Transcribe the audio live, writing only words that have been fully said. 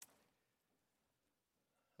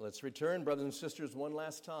Let's return, brothers and sisters, one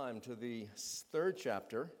last time to the third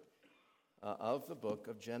chapter of the book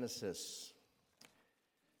of Genesis.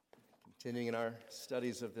 Continuing in our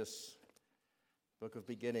studies of this book of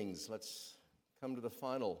beginnings, let's come to the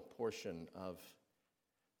final portion of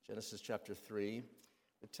Genesis chapter 3.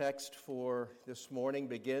 The text for this morning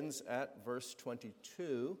begins at verse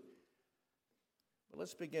 22, but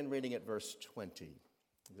let's begin reading at verse 20.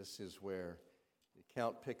 This is where the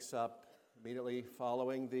account picks up immediately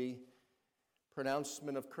following the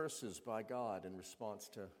pronouncement of curses by God in response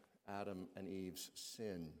to Adam and Eve's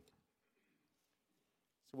sin.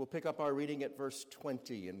 So we'll pick up our reading at verse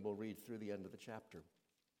 20 and we'll read through the end of the chapter.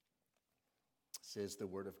 This is the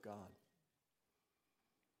word of God.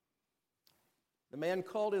 The man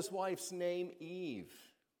called his wife's name Eve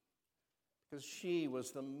because she was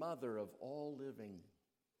the mother of all living.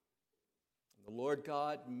 And the Lord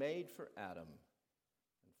God made for Adam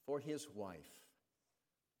and for his wife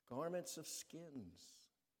garments of skins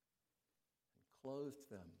and clothed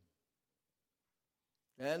them.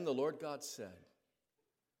 And the Lord God said,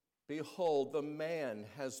 "Behold, the man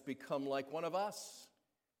has become like one of us,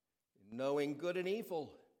 knowing good and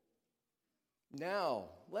evil. Now,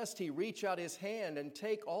 lest he reach out his hand and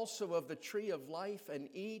take also of the tree of life and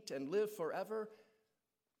eat and live forever."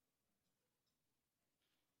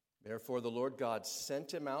 Therefore the Lord God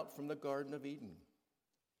sent him out from the Garden of Eden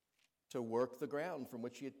to work the ground from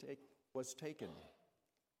which he was taken.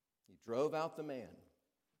 He drove out the man,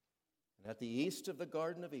 and at the east of the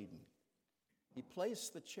Garden of Eden he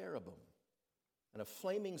placed the cherubim and a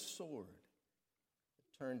flaming sword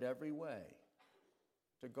that turned every way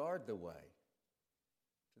to guard the way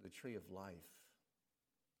to the tree of life.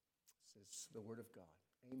 This is the word of God.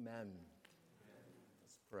 Amen.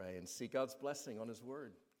 Let's pray and seek God's blessing on his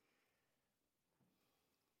word.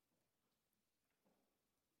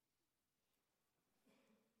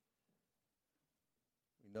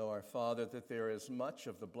 We know, our Father, that there is much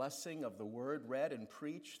of the blessing of the word read and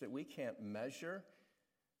preached that we can't measure.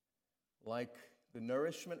 Like the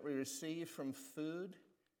nourishment we receive from food,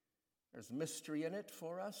 there's mystery in it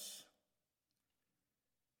for us.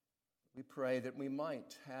 We pray that we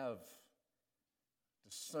might have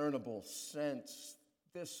discernible sense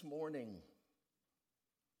this morning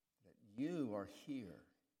that you are here,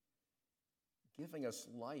 giving us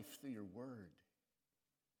life through your word.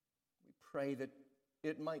 We pray that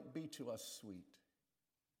it might be to us sweet.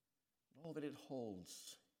 And all that it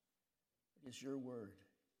holds, it is your word.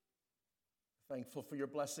 Thankful for your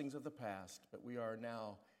blessings of the past, but we are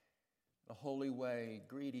now the holy way,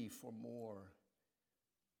 greedy for more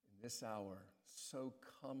in this hour. So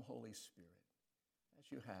come, Holy Spirit,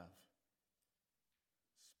 as you have.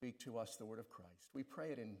 Speak to us the word of Christ. We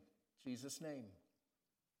pray it in Jesus' name.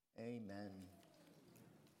 Amen.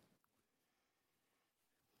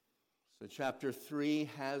 So chapter 3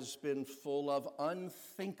 has been full of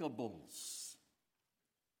unthinkables,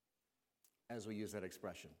 as we use that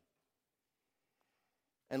expression.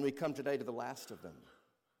 And we come today to the last of them.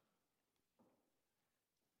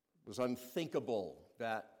 It was unthinkable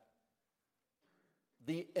that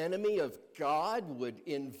the enemy of God would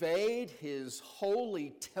invade his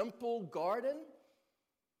holy temple garden,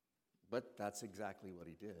 but that's exactly what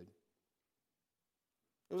he did.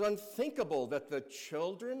 It was unthinkable that the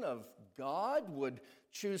children of God would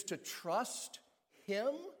choose to trust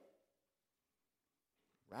him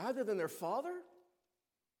rather than their father.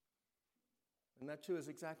 And that too is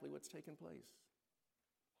exactly what's taken place.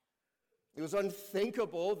 It was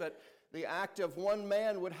unthinkable that the act of one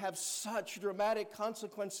man would have such dramatic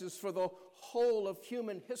consequences for the whole of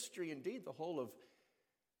human history, indeed the whole of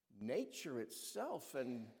nature itself,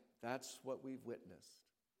 and that's what we've witnessed.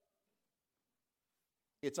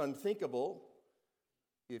 It's unthinkable,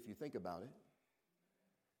 if you think about it,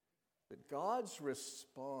 that God's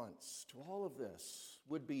response to all of this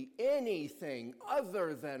would be anything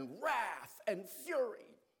other than wrath and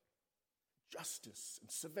fury, justice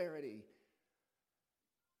and severity.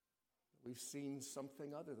 We've seen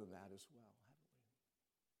something other than that as well, haven't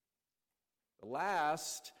we? The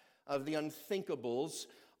last of the unthinkables,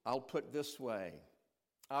 I'll put this way.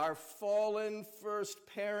 Our fallen first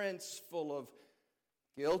parents, full of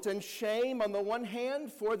guilt and shame on the one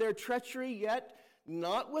hand for their treachery, yet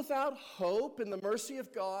not without hope in the mercy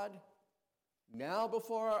of God, now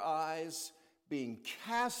before our eyes, being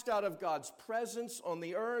cast out of God's presence on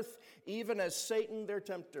the earth, even as Satan, their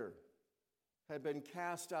tempter, had been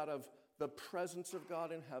cast out of the presence of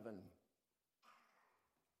God in heaven.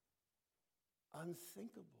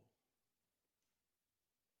 Unthinkable.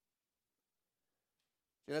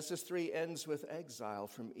 Genesis 3 ends with exile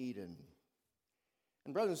from Eden.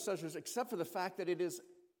 And brothers and sisters, except for the fact that it is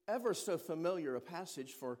ever so familiar a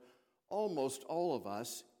passage for almost all of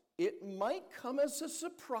us, it might come as a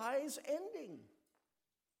surprise ending.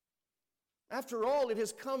 After all, it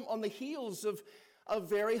has come on the heels of a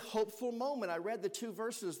very hopeful moment. I read the 2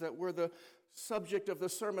 verses that were the subject of the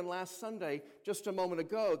sermon last Sunday just a moment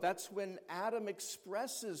ago. That's when Adam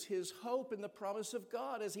expresses his hope in the promise of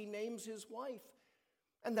God as he names his wife.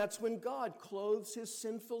 And that's when God clothes his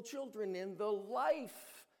sinful children in the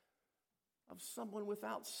life of someone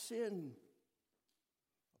without sin.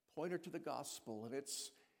 A pointer to the gospel. And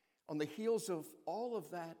it's on the heels of all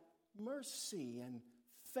of that mercy and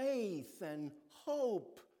faith and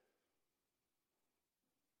hope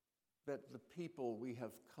that the people we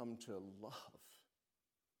have come to love,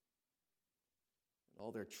 in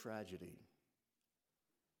all their tragedy,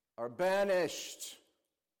 are banished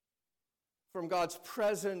from God's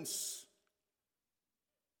presence.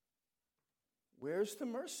 Where's the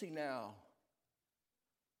mercy now?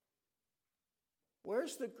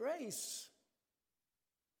 Where's the grace?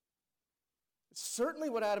 It's certainly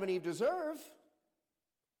what Adam and Eve deserve.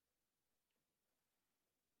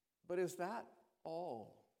 But is that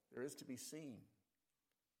all there is to be seen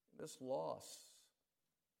in this loss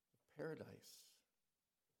of paradise?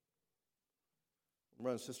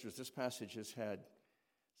 Brothers and sisters, this passage has had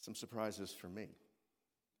some surprises for me.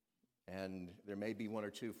 And there may be 1 or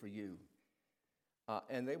 2 for you.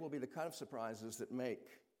 And they will be the kind of surprises that make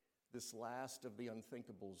this last of the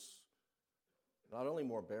unthinkables not only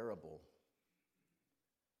more bearable,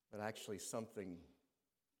 but actually something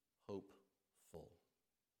hopeful.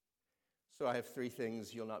 So I have 3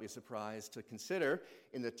 things you'll not be surprised to consider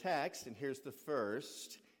in the text. And here's the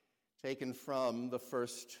first, taken from the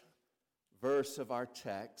first verse of our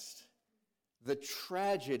text: the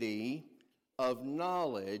tragedy of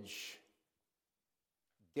knowledge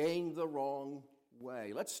gained the wrong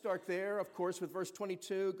way. Let's start there, of course, with verse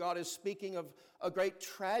 22. God is speaking of a great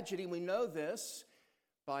tragedy. We know this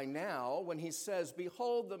by now when he says,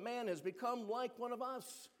 "Behold, the man has become like one of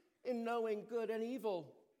us in knowing good and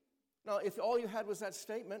evil." Now, if all you had was that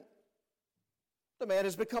statement, the man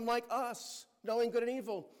has become like us, knowing good and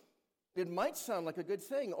evil, it might sound like a good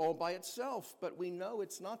thing all by itself, but we know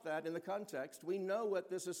it's not that in the context. We know what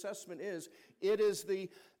this assessment is. It is the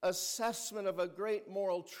assessment of a great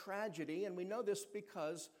moral tragedy, and we know this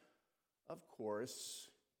because, of course,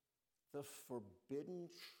 the forbidden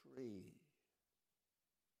tree,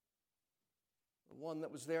 the one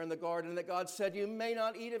that was there in the garden that God said, "You may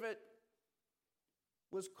not eat of it,"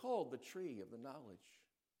 was called the tree of the knowledge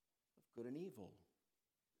of good and evil.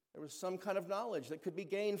 There was some kind of knowledge that could be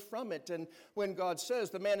gained from it. And when God says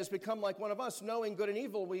the man has become like one of us, knowing good and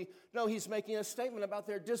evil, we know he's making a statement about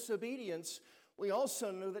their disobedience. We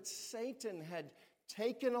also know that Satan had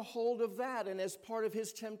taken a hold of that, and as part of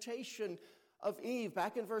his temptation of Eve,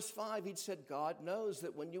 back in verse 5, he'd said, God knows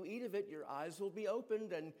that when you eat of it, your eyes will be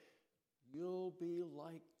opened and you'll be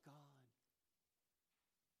like God,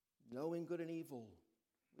 knowing good and evil.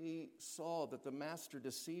 We saw that the master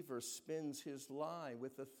deceiver spins his lie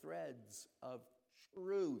with the threads of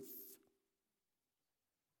truth.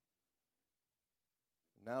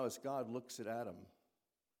 Now, as God looks at Adam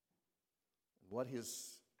and what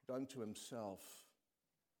he's done to himself,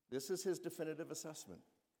 this is his definitive assessment.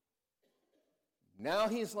 Now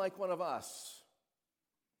he's like one of us.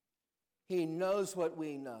 He knows what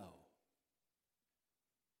we know.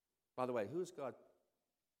 By the way, who is God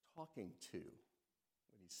talking to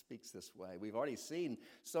when he speaks this way? We've already seen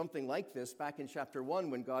something like this back in chapter 1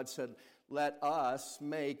 when God said, let us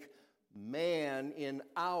make man in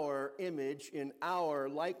our image, in our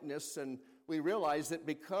likeness. And we realize that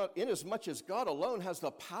because, inasmuch as God alone has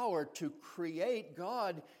the power to create,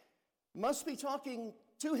 God must be talking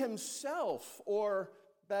to himself, or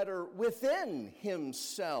better, within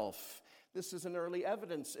himself. This is an early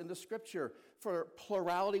evidence in the scripture for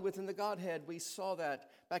plurality within the Godhead. We saw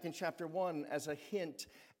that back in chapter 1 as a hint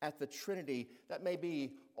at the Trinity. That may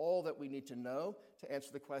be all that we need to know to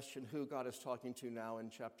answer the question who God is talking to now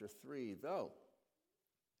in chapter 3. Though,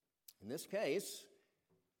 in this case,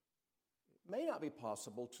 it may not be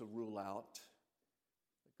possible to rule out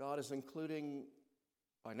that God is including,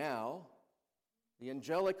 by now, the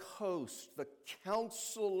angelic host, the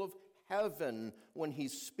council of heaven, when he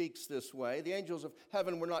speaks this way. The angels of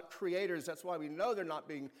heaven were not creators. That's why we know they're not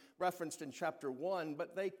being referenced in chapter 1.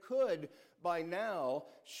 But they could, by now,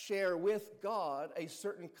 share with God a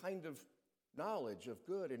certain kind of knowledge of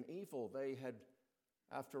good and evil. They had,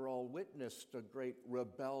 after all, witnessed a great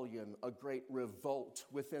rebellion, a great revolt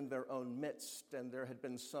within their own midst. And there had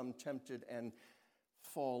been some tempted and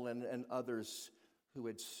fallen, and others who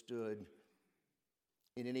had stood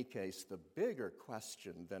In any case, the bigger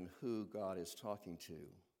question than who God is talking to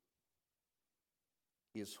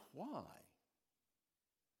is why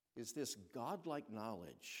is this godlike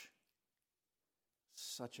knowledge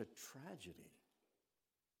such a tragedy?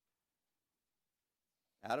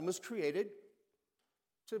 Adam was created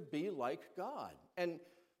to be like God. And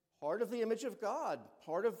part of the image of God,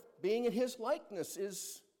 part of being in his likeness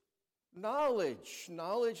is knowledge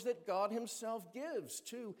that God himself gives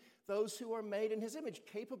to those who are made in his image,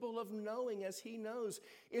 capable of knowing as he knows.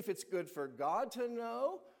 If it's good for God to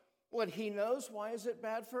know what he knows, why is it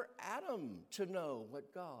bad for Adam to know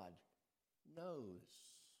what God knows?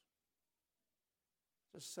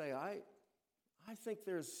 Just say, I think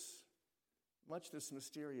there's much that's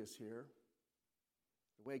mysterious here.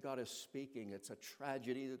 The way God is speaking, it's a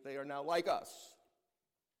tragedy that they are now like us,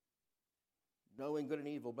 knowing good and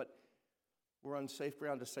evil. But we're on safe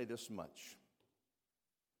ground to say this much.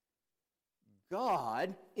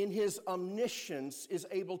 God, in his omniscience, is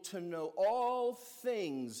able to know all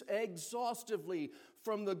things exhaustively,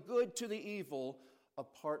 from the good to the evil,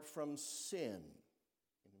 apart from sin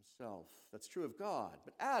in himself. That's true of God.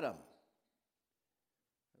 But Adam,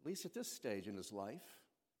 at least at this stage in his life,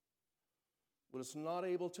 was not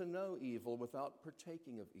able to know evil without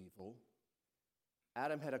partaking of evil.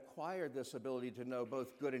 Adam had acquired this ability to know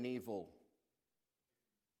both good and evil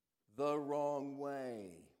the wrong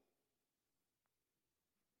way.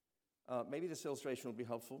 Maybe this illustration will be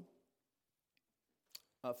helpful.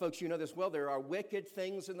 Folks, you know this well. There are wicked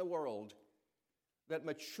things in the world that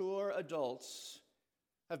mature adults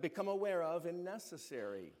have become aware of in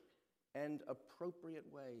necessary and appropriate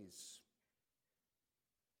ways.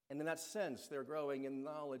 And in that sense, they're growing in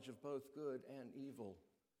knowledge of both good and evil.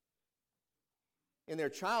 In their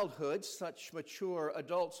childhood, such mature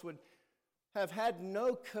adults would have had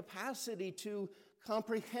no capacity to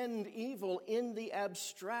comprehend evil in the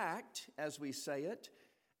abstract, as we say it.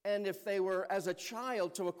 And if they were, as a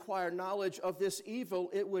child, to acquire knowledge of this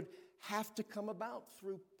evil, it would have to come about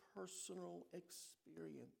through personal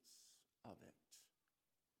experience of it.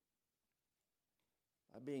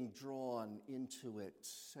 By being drawn into it,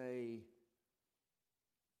 say,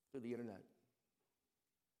 through the internet,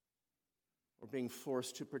 or being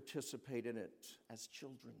forced to participate in it as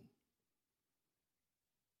children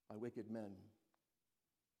by wicked men.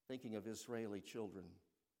 Thinking of Israeli children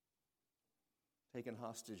taken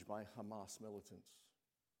hostage by Hamas militants,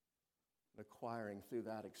 and acquiring through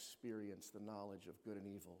that experience the knowledge of good and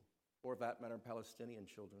evil, or that matter, Palestinian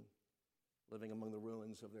children living among the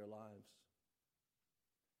ruins of their lives.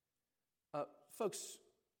 Folks,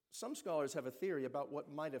 some scholars have a theory about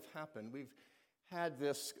what might have happened. We've had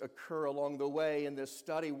this occur along the way in this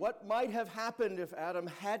study. What might have happened if Adam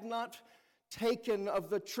had not taken of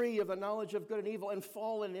the tree of the knowledge of good and evil and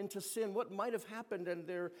fallen into sin? What might have happened? And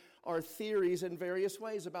there are theories in various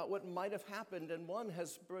ways about what might have happened, and one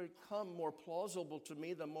has become more plausible to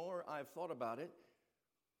me the more I've thought about it.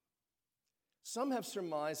 Some have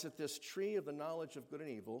surmised that this tree of the knowledge of good and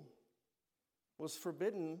evil was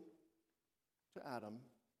forbidden to Adam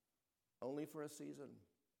only for a season.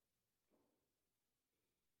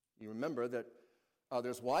 You remember that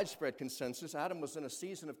there's widespread consensus. Adam was in a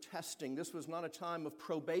season of testing. This was not a time of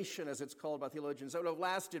probation, as it's called by theologians. That would have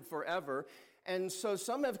lasted forever. And so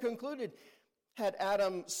some have concluded, had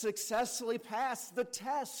Adam successfully passed the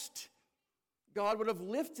test, God would have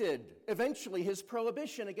lifted eventually his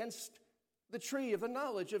prohibition against the tree of the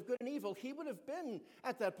knowledge of good and evil. He would have been,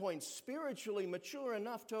 at that point, spiritually mature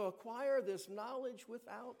enough to acquire this knowledge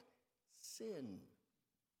without sin.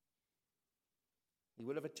 He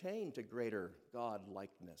would have attained to greater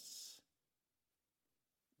God-likeness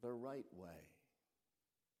the right way,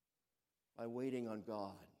 by waiting on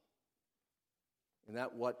God. And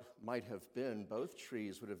that what might have been both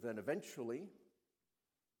trees would have then eventually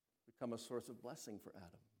become a source of blessing for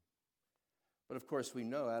Adam. But of course, we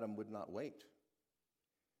know Adam would not wait.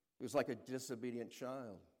 He was like a disobedient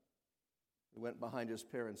child who went behind his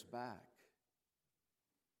parents' back.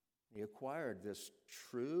 He acquired this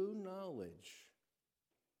true knowledge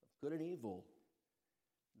of good and evil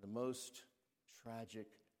in the most tragic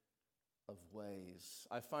of ways.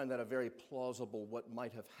 I find that a very plausible what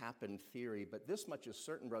might have happened theory, but this much is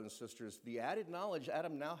certain, brothers and sisters. The added knowledge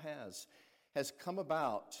Adam now has come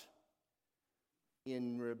about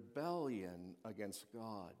in rebellion against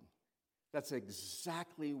God. That's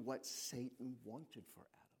exactly what Satan wanted for Adam.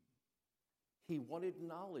 He wanted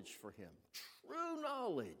knowledge for him, true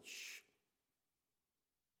knowledge,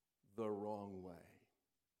 the wrong way.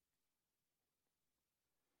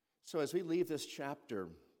 So as we leave this chapter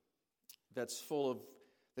that's full of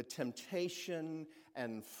the temptation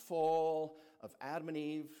and fall of Adam and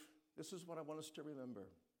Eve, this is what I want us to remember.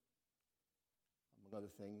 Among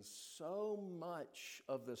other things, so much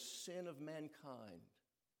of the sin of mankind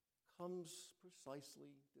comes precisely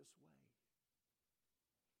this way.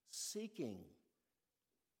 Seeking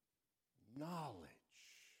knowledge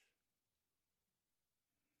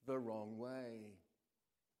the wrong way.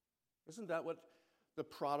 Isn't that what the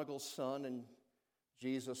prodigal son in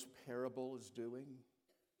Jesus' parable is doing?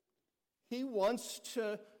 He wants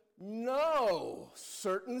to know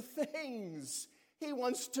certain things. He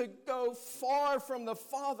wants to go far from the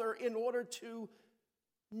Father in order to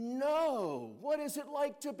know. What is it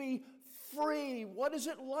like to be free? What is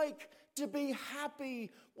it like to be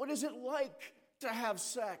happy? What is it like to have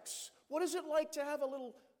sex? What is it like to have a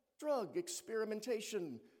little drug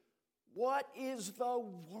experimentation? What is the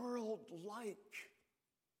world like?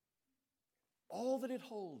 All that it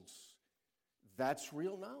holds, that's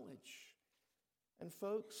real knowledge. And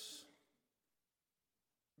folks,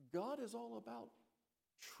 God is all about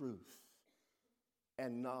truth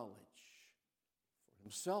and knowledge. For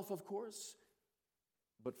himself, of course,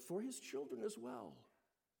 but for his children as well.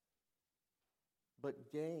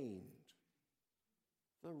 But gained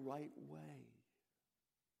the right way.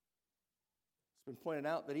 It's been pointed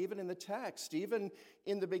out that even in the text, even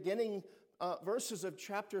in the beginning verses of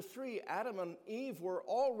chapter 3, Adam and Eve were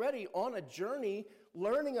already on a journey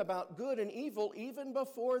learning about good and evil even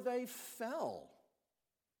before they fell.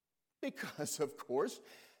 Because, of course,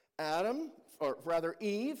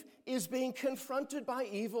 Eve is being confronted by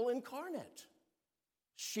evil incarnate.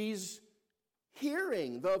 She's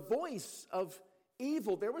hearing the voice of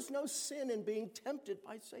evil. There was no sin in being tempted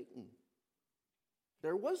by Satan.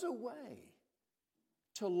 There was a way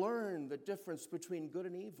to learn the difference between good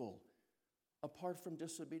and evil apart from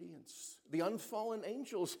disobedience. The unfallen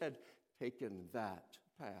angels had taken that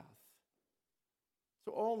path.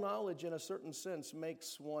 So all knowledge, in a certain sense,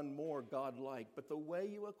 makes one more godlike, but the way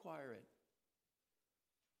you acquire it,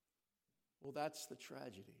 well, that's the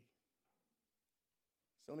tragedy.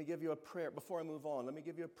 So let me give you a prayer. Before I move on, let me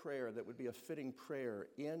give you a prayer that would be a fitting prayer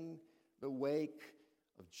in the wake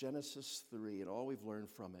of Genesis 3 and all we've learned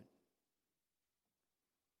from it.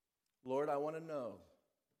 Lord, I want to know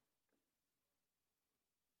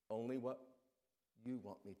only what you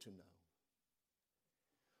want me to know.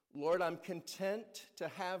 Lord, I'm content to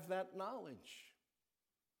have that knowledge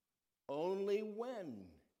only when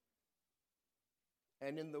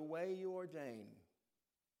and in the way you ordain.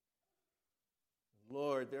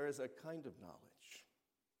 Lord, there is a kind of knowledge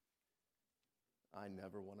I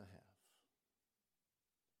never want to have.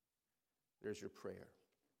 There's your prayer.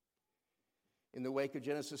 In the wake of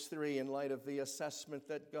Genesis 3, in light of the assessment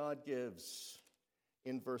that God gives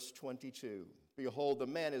in verse 22, behold, the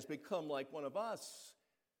man has become like one of us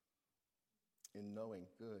in knowing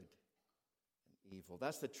good and evil.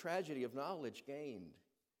 That's the tragedy of knowledge gained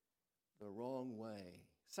the wrong way.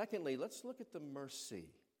 Secondly, let's look at the mercy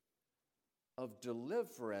of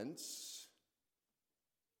deliverance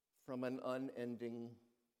from an unending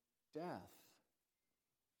death.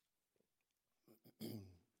 Excuse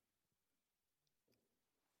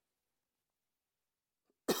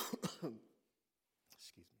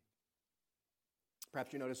me.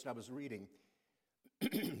 Perhaps you noticed I was reading.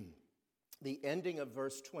 The ending of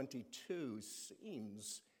verse 22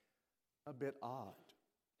 seems a bit odd.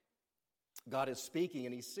 God is speaking,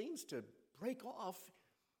 and he seems to break off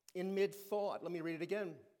in mid-thought. Let me read it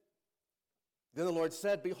again. Then the Lord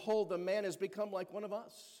said, behold, the man has become like one of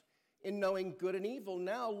us in knowing good and evil.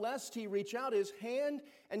 Now, lest he reach out his hand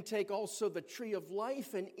and take also the tree of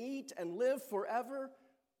life and eat and live forever.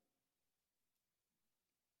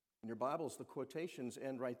 In your Bibles, the quotations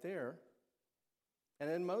end right there. And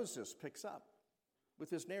then Moses picks up with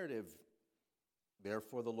his narrative.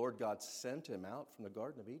 Therefore, the Lord God sent him out from the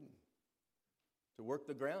Garden of Eden to work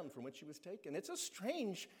the ground from which he was taken. It's a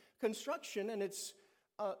strange construction, and it's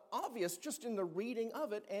obvious just in the reading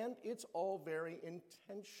of it, and it's all very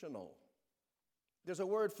intentional. There's a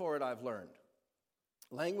word for it I've learned.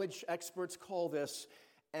 Language experts call this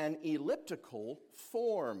an elliptical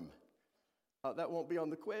form. That won't be on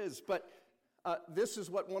the quiz, but this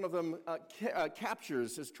is what one of them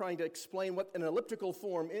captures, is trying to explain what an elliptical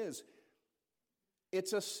form is.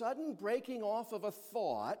 It's a sudden breaking off of a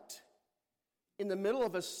thought in the middle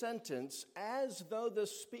of a sentence as though the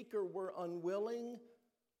speaker were unwilling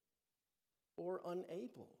or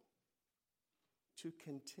unable to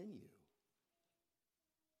continue.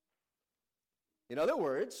 In other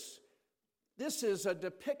words, this is a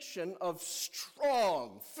depiction of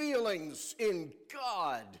strong feelings in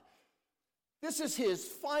God. This is his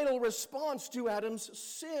final response to Adam's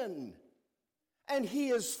sin. And he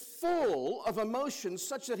is full of emotions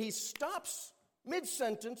such that he stops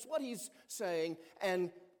mid-sentence what he's saying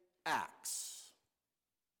and acts.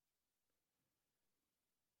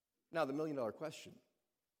 Now, the million-dollar question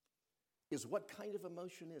is, what kind of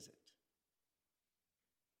emotion is it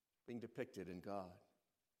being depicted in God?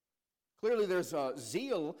 Clearly, there's a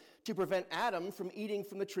zeal to prevent Adam from eating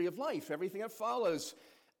from the tree of life. Everything that follows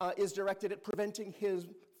is directed at preventing him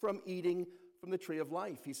from eating from the tree of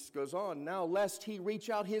life. He goes on, now lest he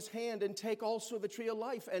reach out his hand and take also the tree of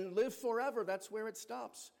life and live forever. That's where it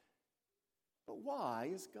stops. But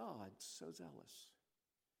why is God so zealous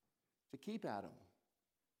to keep Adam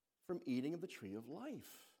from eating of the tree of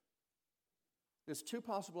life? There's two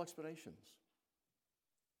possible explanations.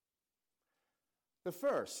 The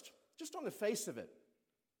first, just on the face of it,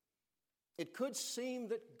 it could seem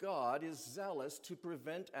that God is zealous to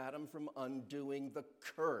prevent Adam from undoing the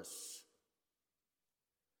curse.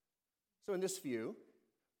 So in this view,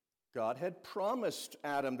 God had promised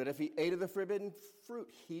Adam that if he ate of the forbidden fruit,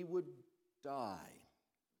 he would die.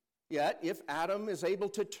 Yet, if Adam is able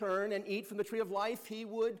to turn and eat from the tree of life, he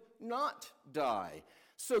would not die.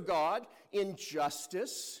 So God, in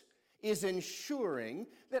justice, is ensuring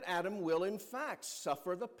that Adam will in fact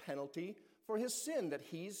suffer the penalty for his sin that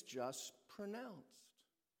he's just pronounced.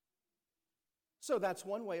 So that's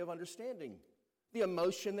one way of understanding the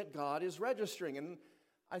emotion that God is registering. And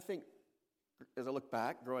I think, as I look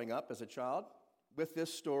back, growing up as a child, with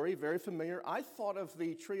this story, very familiar, I thought of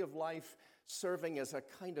the tree of life serving as a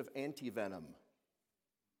kind of anti-venom.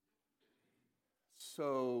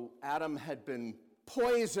 So Adam had been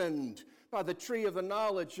poisoned by the tree of the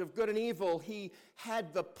knowledge of good and evil. He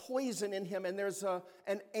had the poison in him, and there's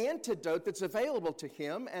an antidote that's available to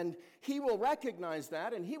him, and he will recognize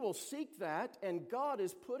that, and he will seek that, and God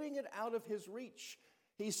is putting it out of his reach.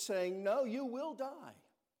 He's saying, no, you will die.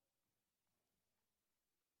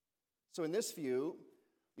 So in this view,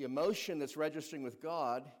 the emotion that's registering with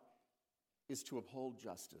God is to uphold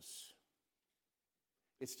justice.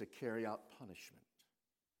 It's to carry out punishment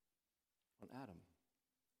on Adam.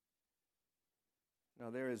 Now,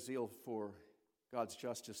 there is zeal for God's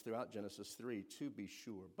justice throughout Genesis 3, to be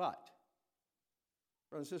sure. But,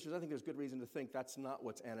 brothers and sisters, I think there's good reason to think that's not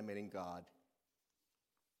what's animating God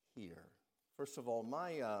here. First of all,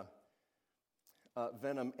 my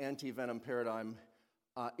anti-venom paradigm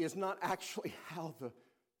is not actually how the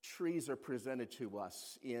trees are presented to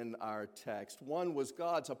us in our text. One was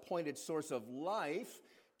God's appointed source of life,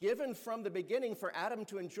 given from the beginning for Adam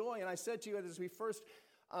to enjoy. And I said to you as we first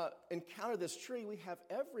encounter this tree, we have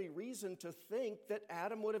every reason to think that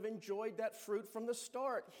Adam would have enjoyed that fruit from the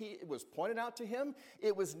start. It was pointed out to him.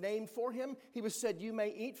 It was named for him. He was said, you may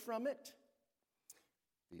eat from it.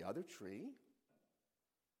 The other tree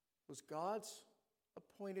was God's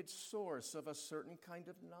appointed source of a certain kind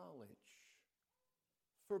of knowledge.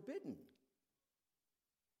 Forbidden,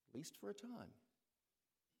 at least for a time.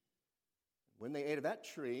 When they ate of that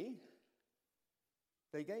tree,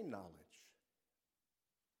 they gained knowledge.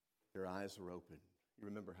 Their eyes were opened. You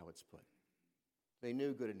remember how it's put. They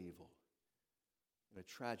knew good and evil in a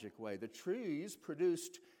tragic way. The trees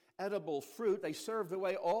produced edible fruit. They served the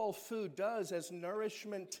way all food does as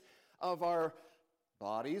nourishment of our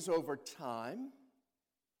bodies over time.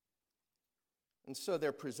 And so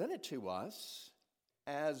they're presented to us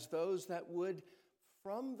as those that would,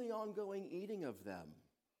 from the ongoing eating of them,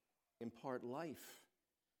 impart life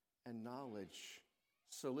and knowledge.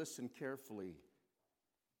 So listen carefully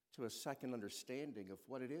to a second understanding of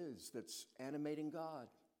what it is that's animating God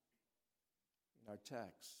in our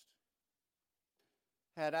text.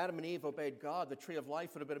 Had Adam and Eve obeyed God, the tree of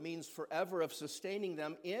life would have been a means forever of sustaining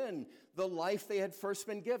them in the life they had first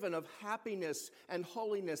been given of happiness and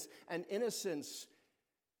holiness and innocence.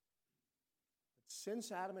 But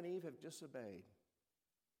since Adam and Eve have disobeyed,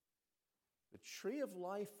 the tree of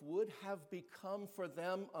life would have become for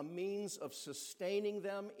them a means of sustaining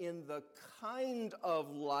them in the kind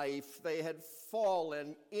of life they had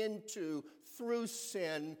fallen into through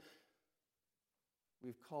sin.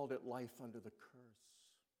 We've called it life under the curse.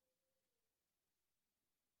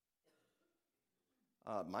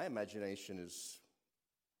 My imagination is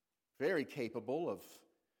very capable of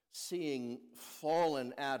seeing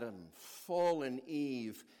fallen Adam, fallen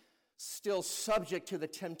Eve, still subject to the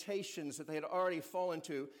temptations that they had already fallen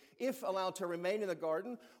to, if allowed to remain in the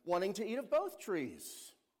garden, wanting to eat of both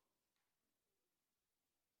trees,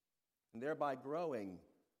 and thereby growing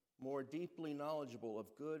more deeply knowledgeable of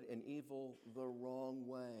good and evil the wrong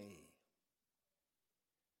way.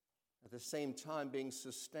 At the same time, being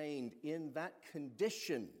sustained in that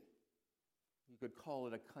condition, you could call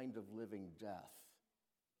it a kind of living death.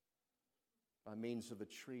 by means of the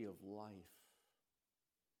tree of life.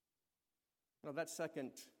 Now, that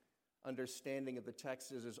second understanding of the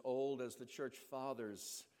text is as old as the church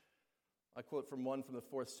fathers. I quote from one from the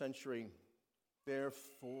 4th century.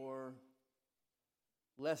 Therefore,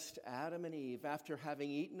 lest Adam and Eve, after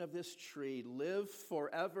having eaten of this tree, live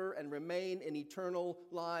forever and remain in eternal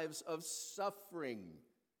lives of suffering,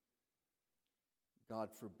 God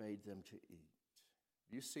forbade them to eat.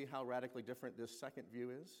 Do you see how radically different this second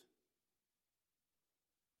view is?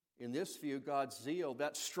 In this view, God's zeal,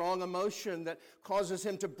 that strong emotion that causes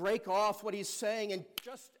him to break off what he's saying and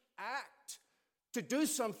just act, to do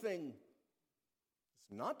something,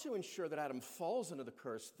 it's not to ensure that Adam falls into the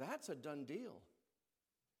curse. That's a done deal.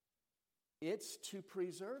 It's to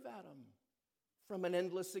preserve Adam from an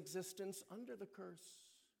endless existence under the curse.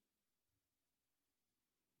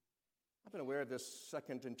 I've been aware of this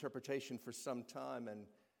second interpretation for some time, and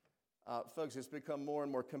folks, it's become more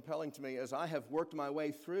and more compelling to me as I have worked my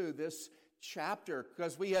way through this chapter,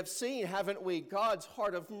 because we have seen, haven't we, God's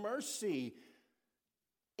heart of mercy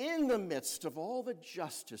in the midst of all the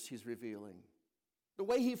justice he's revealing. The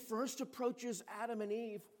way he first approaches Adam and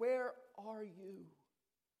Eve, where are you?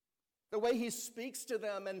 The way he speaks to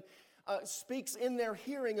them and speaks in their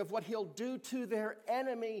hearing of what he'll do to their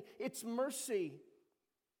enemy, it's mercy.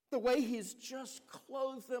 The way he's just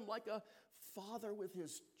clothed them like a father with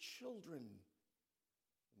his children.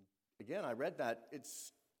 Again, I read that.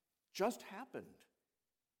 It's just happened.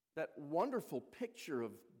 That wonderful picture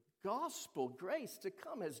of gospel grace to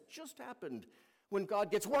come has just happened when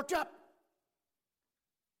God gets worked up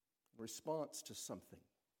in response to something.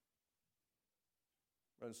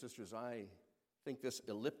 Brothers and sisters, I think this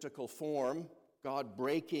elliptical form, God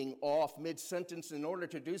breaking off mid-sentence in order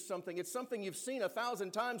to do something, it's something you've seen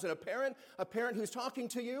 1,000 times in a parent who's talking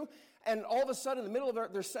to you, and all of a sudden in the middle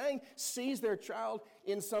of their saying, sees their child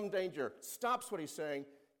in some danger, stops what he's saying,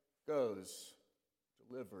 goes,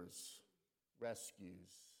 delivers,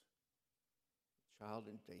 rescues the child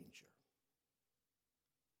in danger.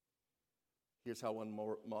 Here's how one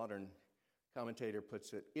more modern commentator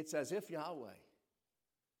puts it. It's as if Yahweh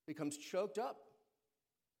becomes choked up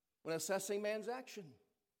when assessing man's action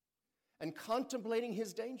and contemplating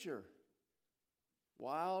his danger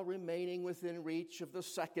while remaining within reach of the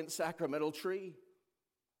second sacramental tree.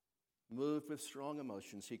 Moved with strong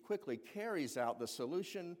emotions, he quickly carries out the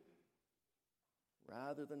solution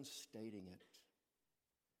rather than stating it.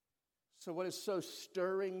 So what is so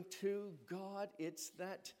stirring to God? It's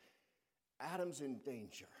that Adam's in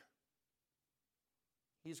danger.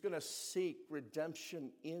 He's going to seek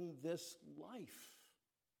redemption in this life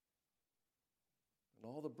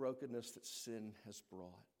and all the brokenness that sin has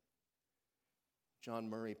brought. John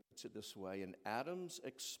Murray puts it this way: in Adam's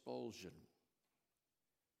expulsion,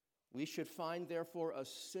 we should find, therefore, a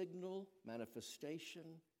signal manifestation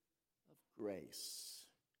of grace.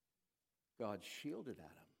 God shielded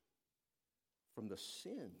Adam from the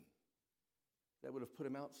sin that would have put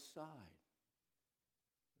him outside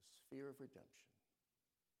the sphere of redemption.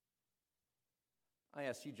 I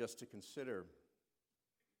ask you just to consider,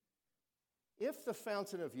 if the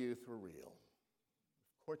fountain of youth were real,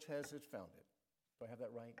 if Cortez had found it, do I have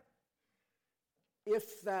that right?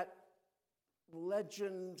 If that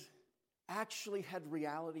legend actually had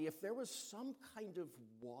reality, if there was some kind of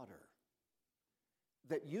water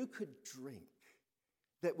that you could drink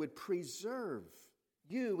that would preserve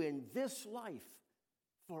you in this life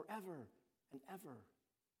forever and ever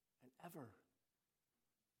and ever,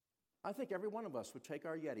 I think every one of us would take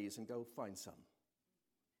our Yetis and go find some.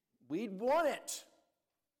 We'd want it.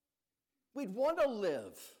 We'd want to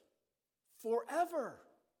live forever,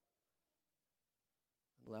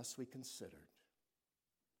 unless we considered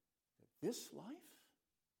that this life,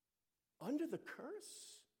 under the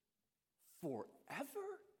curse, forever,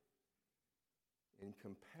 in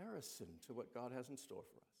comparison to what God has in store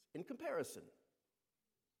for us. In comparison,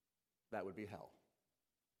 that would be hell.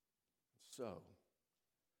 So,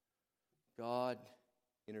 God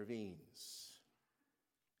intervenes,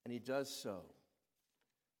 and he does so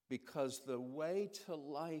because the way to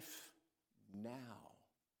life now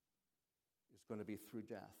is going to be through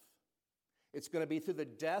death. It's going to be through the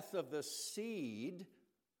death of the seed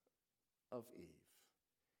of Eve.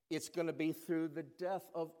 It's going to be through the death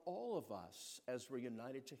of all of us as we're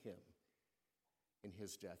united to him in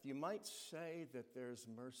his death. You might say that there's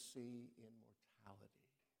mercy in mortality,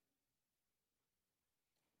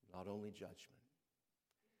 not only judgment.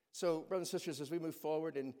 So, brothers and sisters, as we move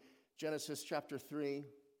forward in Genesis chapter 3,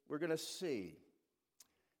 we're going to see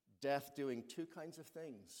death doing two kinds of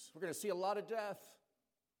things. We're going to see a lot of death.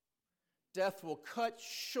 Death will cut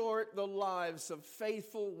short the lives of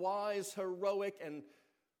faithful, wise, heroic, and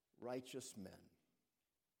righteous men.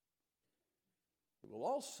 It will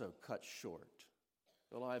also cut short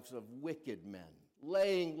the lives of wicked men,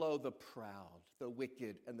 laying low the proud, the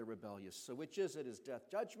wicked, and the rebellious. So which is it? Is death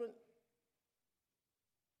judgment?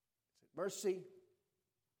 Is it mercy?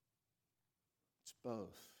 It's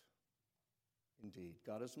both. Indeed,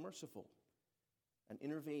 God is merciful and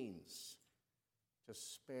intervenes to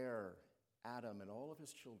spare Adam and all of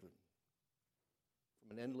his children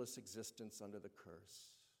from an endless existence under the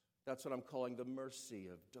curse. That's what I'm calling the mercy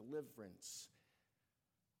of deliverance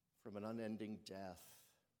from an unending death.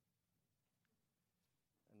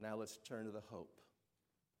 And now let's turn to the hope.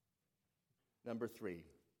 Number 3,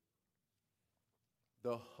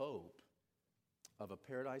 the hope of a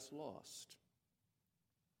paradise lost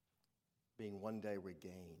being one day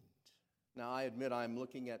regained. Now, I admit I'm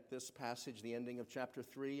looking at this passage, the ending of chapter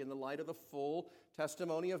 3, in the light of the full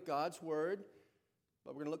testimony of God's word.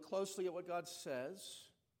 But we're going to look closely at what God says,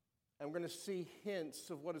 and we're going to see hints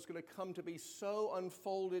of what is going to come to be so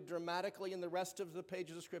unfolded dramatically in the rest of the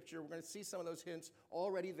pages of Scripture. We're going to see some of those hints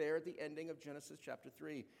already there at the ending of Genesis chapter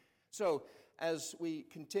 3. So, as we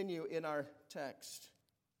continue in our text,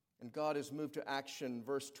 and God is moved to action,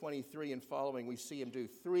 verse 23 and following, we see him do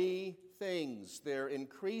 3 things. They're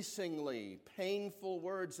increasingly painful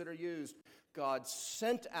words that are used. God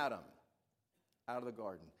sent Adam out of the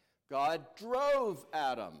garden. God drove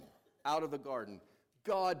Adam out of the garden.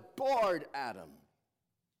 God barred Adam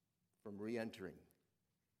from re-entering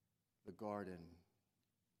the garden.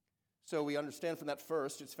 So we understand from that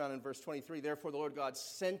first, it's found in verse 23, therefore the Lord God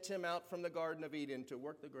sent him out from the Garden of Eden to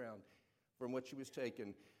work the ground from which he was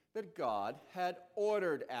taken, that God had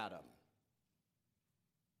ordered Adam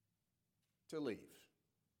to leave.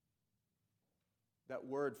 That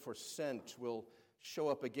word for sent will show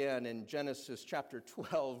up again in Genesis chapter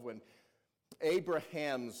 12 when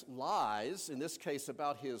Abraham's lies, in this case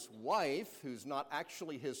about his wife, who's not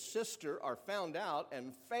actually his sister, are found out,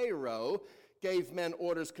 and Pharaoh gave men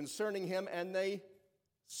orders concerning him, and they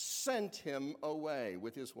sent him away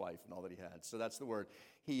with his wife and all that he had. So that's the word.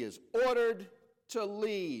 He is ordered to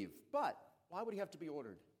leave. But why would he have to be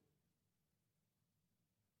ordered?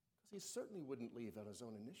 Because he certainly wouldn't leave on his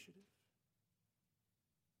own initiative.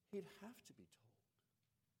 He'd have to be told.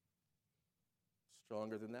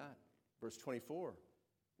 Stronger than that. Verse 24,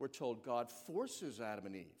 we're told God forces Adam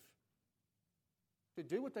and Eve to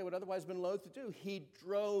do what they would otherwise have been loath to do. He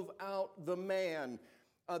drove out the man.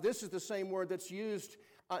 This is the same word that's used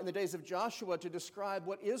in the days of Joshua to describe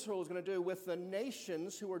what Israel is going to do with the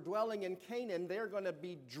nations who are dwelling in Canaan. They're going to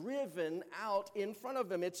be driven out in front of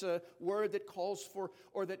them. It's a word that calls for,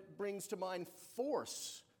 or that brings to mind,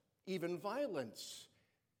 force, even violence.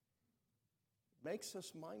 It makes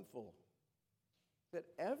us mindful that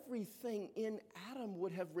everything in Adam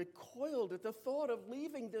would have recoiled at the thought of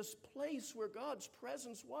leaving this place where God's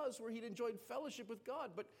presence was, where he'd enjoyed fellowship with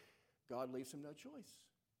God. But God leaves him no choice.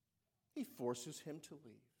 He forces him to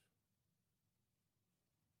leave.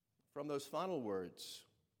 From those final words,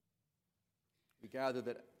 we gather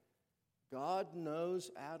that God knows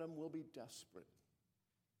Adam will be desperate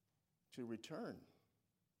to return.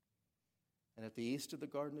 And at the east of the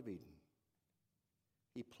Garden of Eden,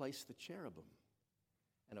 he placed the cherubim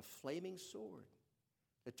and a flaming sword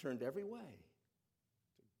that turned every way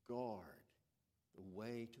to guard the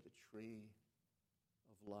way to the tree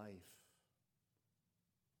of life.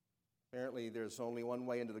 Apparently, there's only one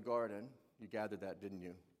way into the garden. You gathered that, didn't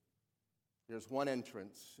you? There's one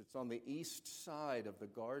entrance. It's on the east side of the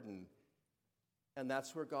garden. And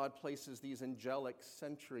that's where God places these angelic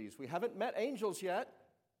sentries. We haven't met angels yet.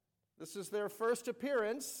 This is their first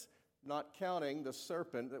appearance, not counting the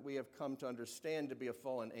serpent that we have come to understand to be a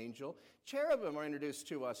fallen angel. Cherubim are introduced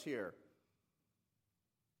to us here.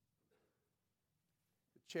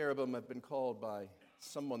 The cherubim have been called by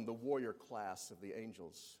someone the warrior class of the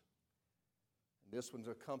angels. And this one's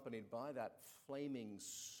accompanied by that flaming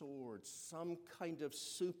sword, some kind of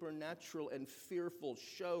supernatural and fearful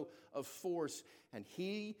show of force. And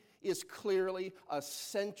he is clearly a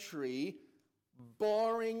sentry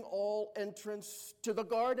barring all entrance to the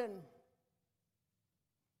garden,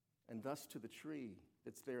 and thus to the tree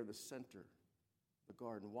that's there in the center of the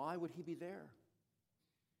garden. Why would he be there?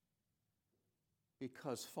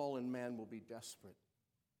 Because fallen man will be desperate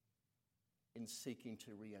in seeking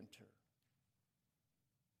to re-enter.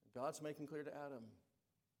 God's making clear to Adam,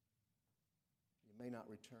 you may not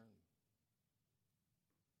return.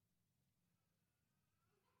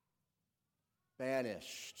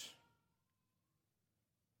 Banished.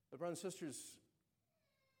 But brothers and sisters,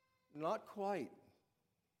 not quite.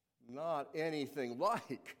 not anything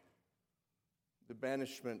like the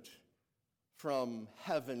banishment from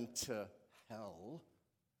heaven to hell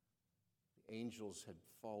the angels had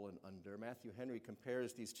fallen under. Matthew Henry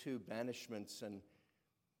compares these two banishments, and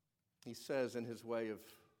he says in his way of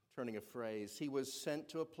turning a phrase, he was sent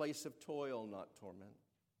to a place of toil, not torment,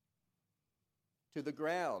 to the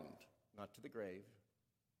ground, not to the grave,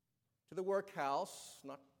 to the workhouse,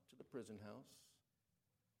 not to the prison house,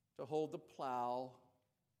 to hold the plow,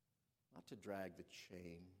 not to drag the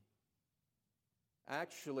chain.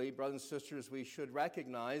 Actually, brothers and sisters, we should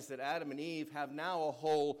recognize that Adam and Eve have now a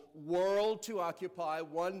whole world to occupy,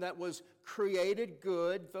 one that was created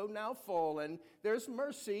good, though now fallen. There's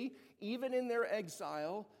mercy, even in their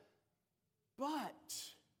exile. But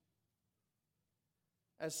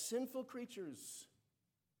as sinful creatures,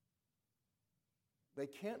 they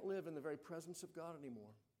can't live in the very presence of God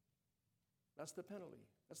anymore. That's the penalty.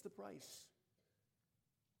 That's the price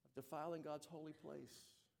of defiling God's holy place.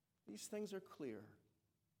 These things are clear.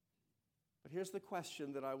 But here's the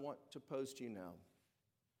question that I want to pose to you now,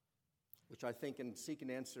 which I think in seek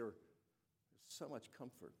and answer there's so much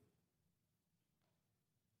comfort.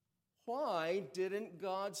 Why didn't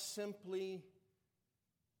God simply,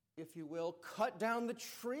 if you will, cut down the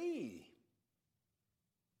tree?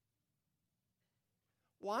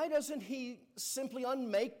 Why doesn't he simply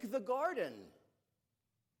unmake the garden?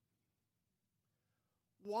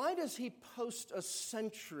 Why does he post a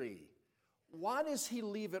sentry? Why does he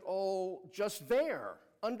leave it all just there,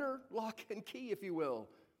 under lock and key, if you will?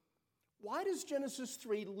 Why does Genesis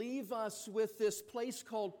 3 leave us with this place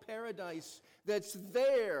called paradise that's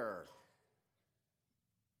there,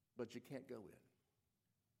 but you can't go in?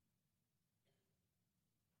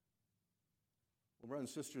 Well,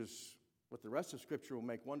 brothers and sisters, what the rest of Scripture will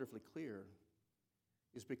make wonderfully clear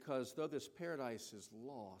is because though this paradise is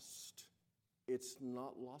lost, it's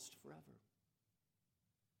not lost forever.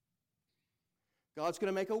 God's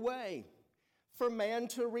going to make a way for man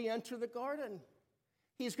to re-enter the garden.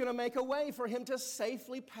 He's going to make a way for him to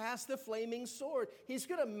safely pass the flaming sword. He's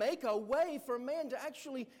going to make a way for man to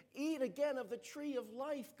actually eat again of the tree of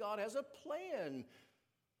life. God has a plan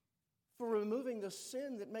for removing the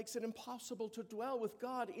sin that makes it impossible to dwell with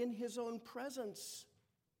God in his own presence.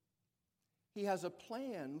 He has a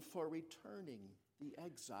plan for returning the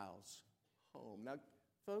exiles home. Now,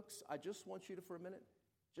 folks, I just want you to, for a minute,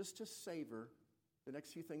 just to savor the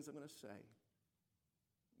next few things I'm going to say.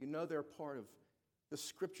 You know they're part of the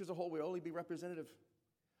Scripture as a whole. Will only be representative.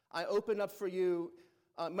 I opened up for you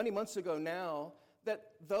many months ago now that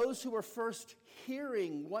those who were first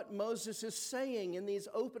hearing what Moses is saying in these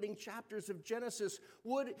opening chapters of Genesis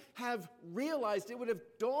would have realized, it would have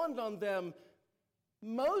dawned on them,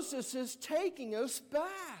 Moses is taking us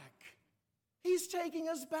back. He's taking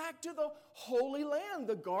us back to the Holy Land,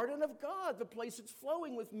 the garden of God, the place that's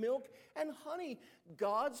flowing with milk and honey.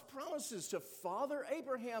 God's promises to Father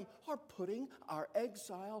Abraham are putting our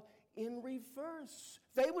exile in reverse.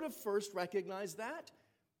 They would have first recognized that,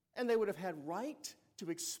 and they would have had right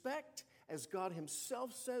to expect, as God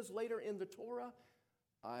himself says later in the Torah,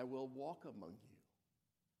 I will walk among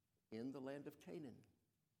you in the land of Canaan.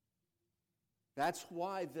 That's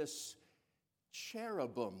why this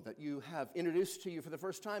cherubim that you have introduced to you for the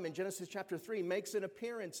first time in Genesis chapter 3 makes an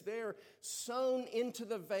appearance there, sewn into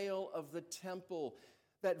the veil of the temple,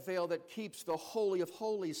 that veil that keeps the Holy of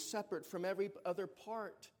Holies separate from every other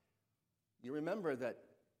part. You remember that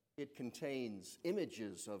it contains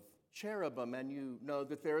images of cherubim, and you know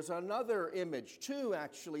that there's another image, two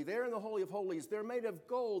actually, there in the Holy of Holies. They're made of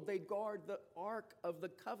gold. They guard the Ark of the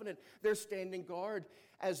Covenant. They're standing guard,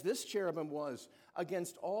 as this cherubim was,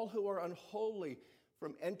 against all who are unholy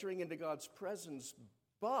from entering into God's presence.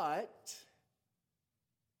 But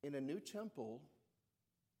in a new temple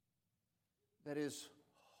that is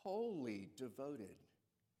wholly devoted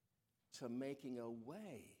to making a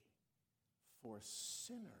way for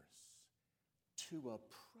sinners to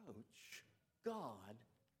approach God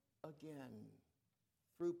again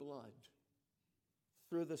through blood,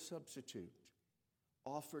 through the substitute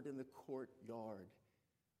offered in the courtyard,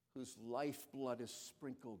 whose lifeblood is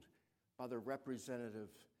sprinkled by the representative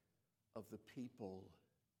of the people.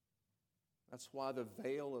 That's why the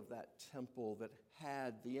veil of that temple that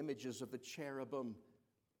had the images of the cherubim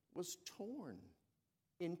was torn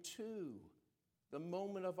in two. The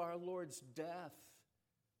moment of our Lord's death,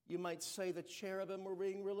 you might say the cherubim were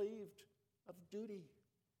being relieved of duty.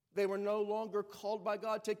 They were no longer called by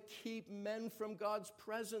God to keep men from God's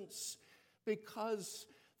presence, because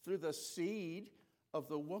through the seed of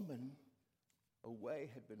the woman, a way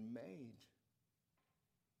had been made.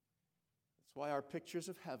 That's why our pictures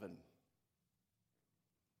of heaven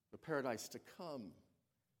the paradise to come,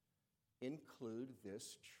 include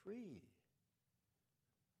this tree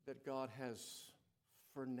that God has,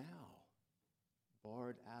 for now,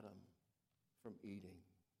 barred Adam from eating.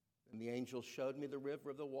 And the angel showed me the river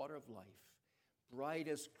of the water of life, bright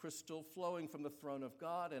as crystal, flowing from the throne of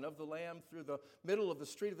God and of the Lamb through the middle of the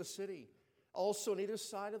street of the city. Also on either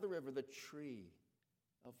side of the river, the tree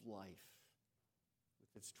of life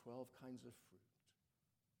with its 12 kinds of fruit.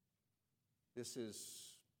 This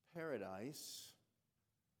is paradise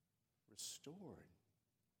restored,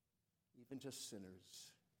 even to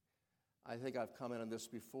sinners. I think I've commented on this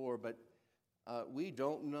before, but we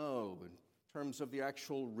don't know in terms of the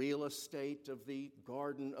actual real estate of the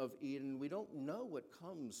Garden of Eden. We don't know what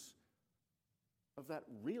comes of that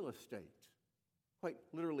real estate, quite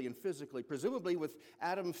literally and physically. Presumably, with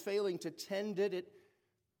Adam failing to tend it, it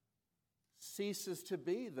ceases to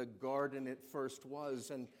be the garden it first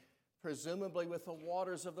was. And presumably, with the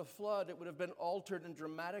waters of the flood, it would have been altered in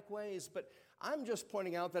dramatic ways. But I'm just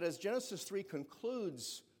pointing out that as Genesis 3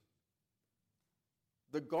 concludes,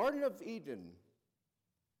 the Garden of Eden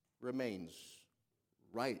remains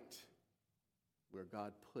right where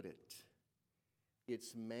God put it.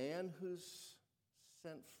 It's man who's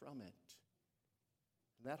sent from it.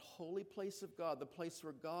 That holy place of God, the place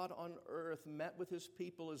where God on earth met with his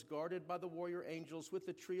people, is guarded by the warrior angels with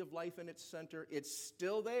the tree of life in its center. It's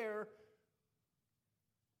still there,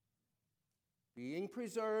 being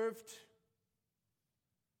preserved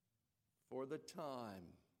for the time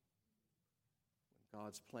when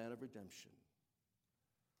God's plan of redemption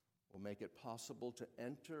will make it possible to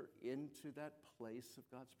enter into that place of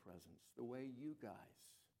God's presence the way you guys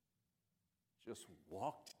just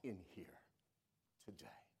walked in here today.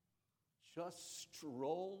 Just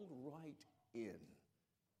strolled right in.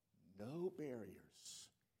 No barriers.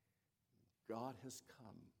 God has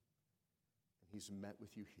come, and he's met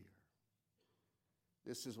with you here.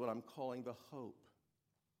 This is what I'm calling the hope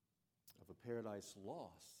of a paradise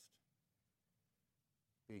lost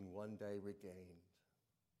being one day regained.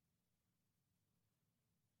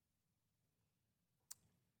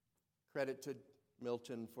 Credit to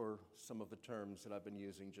Milton for some of the terms that I've been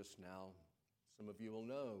using just now. Some of you will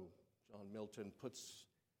know John Milton puts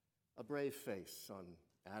a brave face on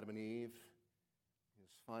Adam and Eve, his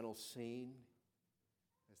final scene,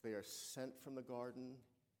 as they are sent from the garden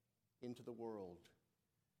into the world.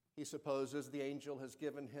 He supposes the angel has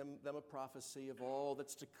given them a prophecy of all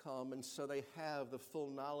that's to come, and so they have the full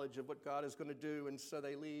knowledge of what God is going to do, and so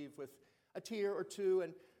they leave with a tear or two,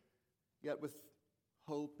 and yet with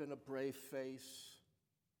hope and a brave face.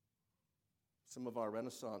 Some of our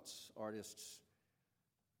Renaissance artists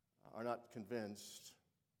are not convinced.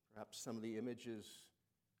 Perhaps some of the images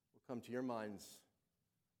will come to your minds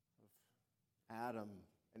of Adam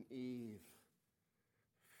and Eve,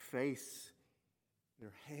 face in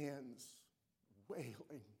their hands,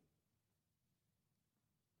 wailing.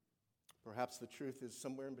 Perhaps the truth is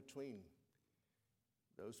somewhere in between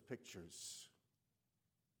those pictures.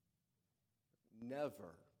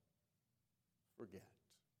 Never forget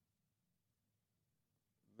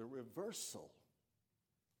the reversal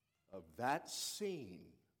of that scene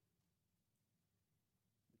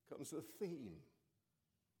becomes the theme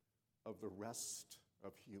of the rest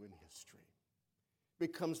of human history,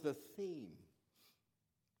 becomes the theme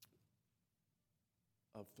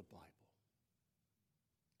of the Bible.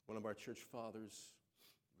 One of our church fathers,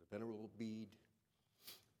 the Venerable Bede,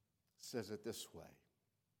 says it this way: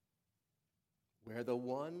 where the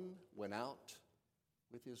one went out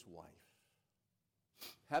with his wife,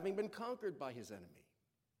 having been conquered by his enemy,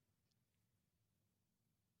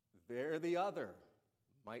 there the other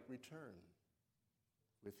might return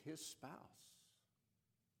with his spouse,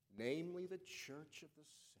 namely the church of the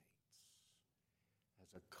saints,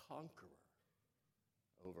 as a conqueror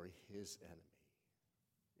over his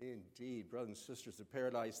enemy. Indeed, brothers and sisters, the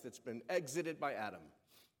paradise that's been exited by Adam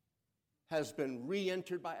has been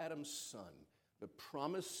re-entered by Adam's son. The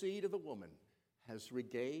promised seed of the woman has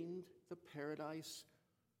regained the paradise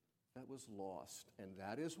that was lost. And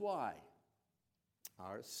that is why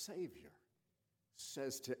our Savior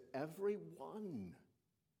says to every one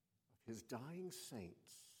of his dying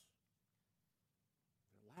saints,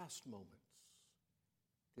 in their last moments,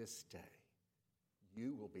 this day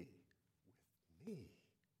you will be with me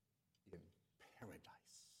in paradise.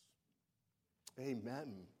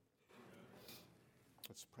 Amen.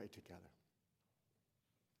 Let's pray together.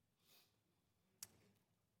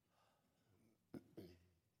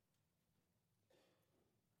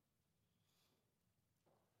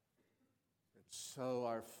 So,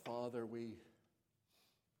 our Father, we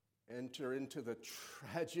enter into the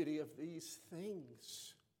tragedy of these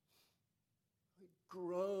things.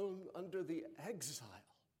 groan under the exile,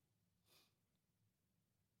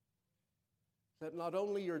 that not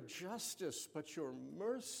only your justice, but your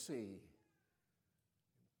mercy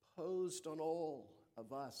imposed on all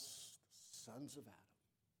of us, the sons of Adam.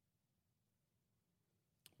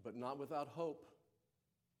 But not without hope.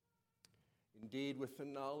 Indeed, with the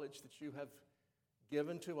knowledge that you have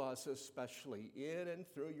given to us, especially in and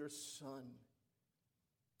through your Son,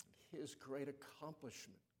 his great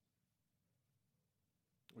accomplishment,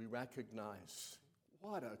 we recognize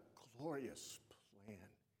what a glorious plan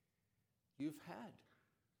you've had.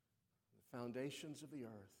 The foundations of the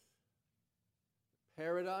earth.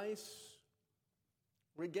 Paradise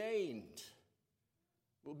regained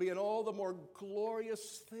will be an all the more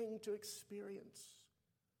glorious thing to experience,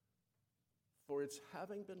 for it's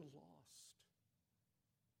having been lost,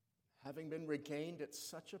 having been regained at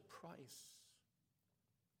such a price.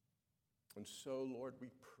 And so, Lord, we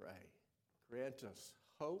pray, grant us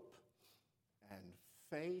hope and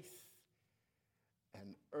faith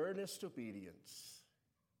and earnest obedience,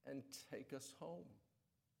 and take us home.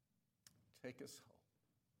 Take us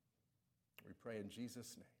home. We pray in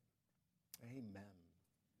Jesus' name. Amen.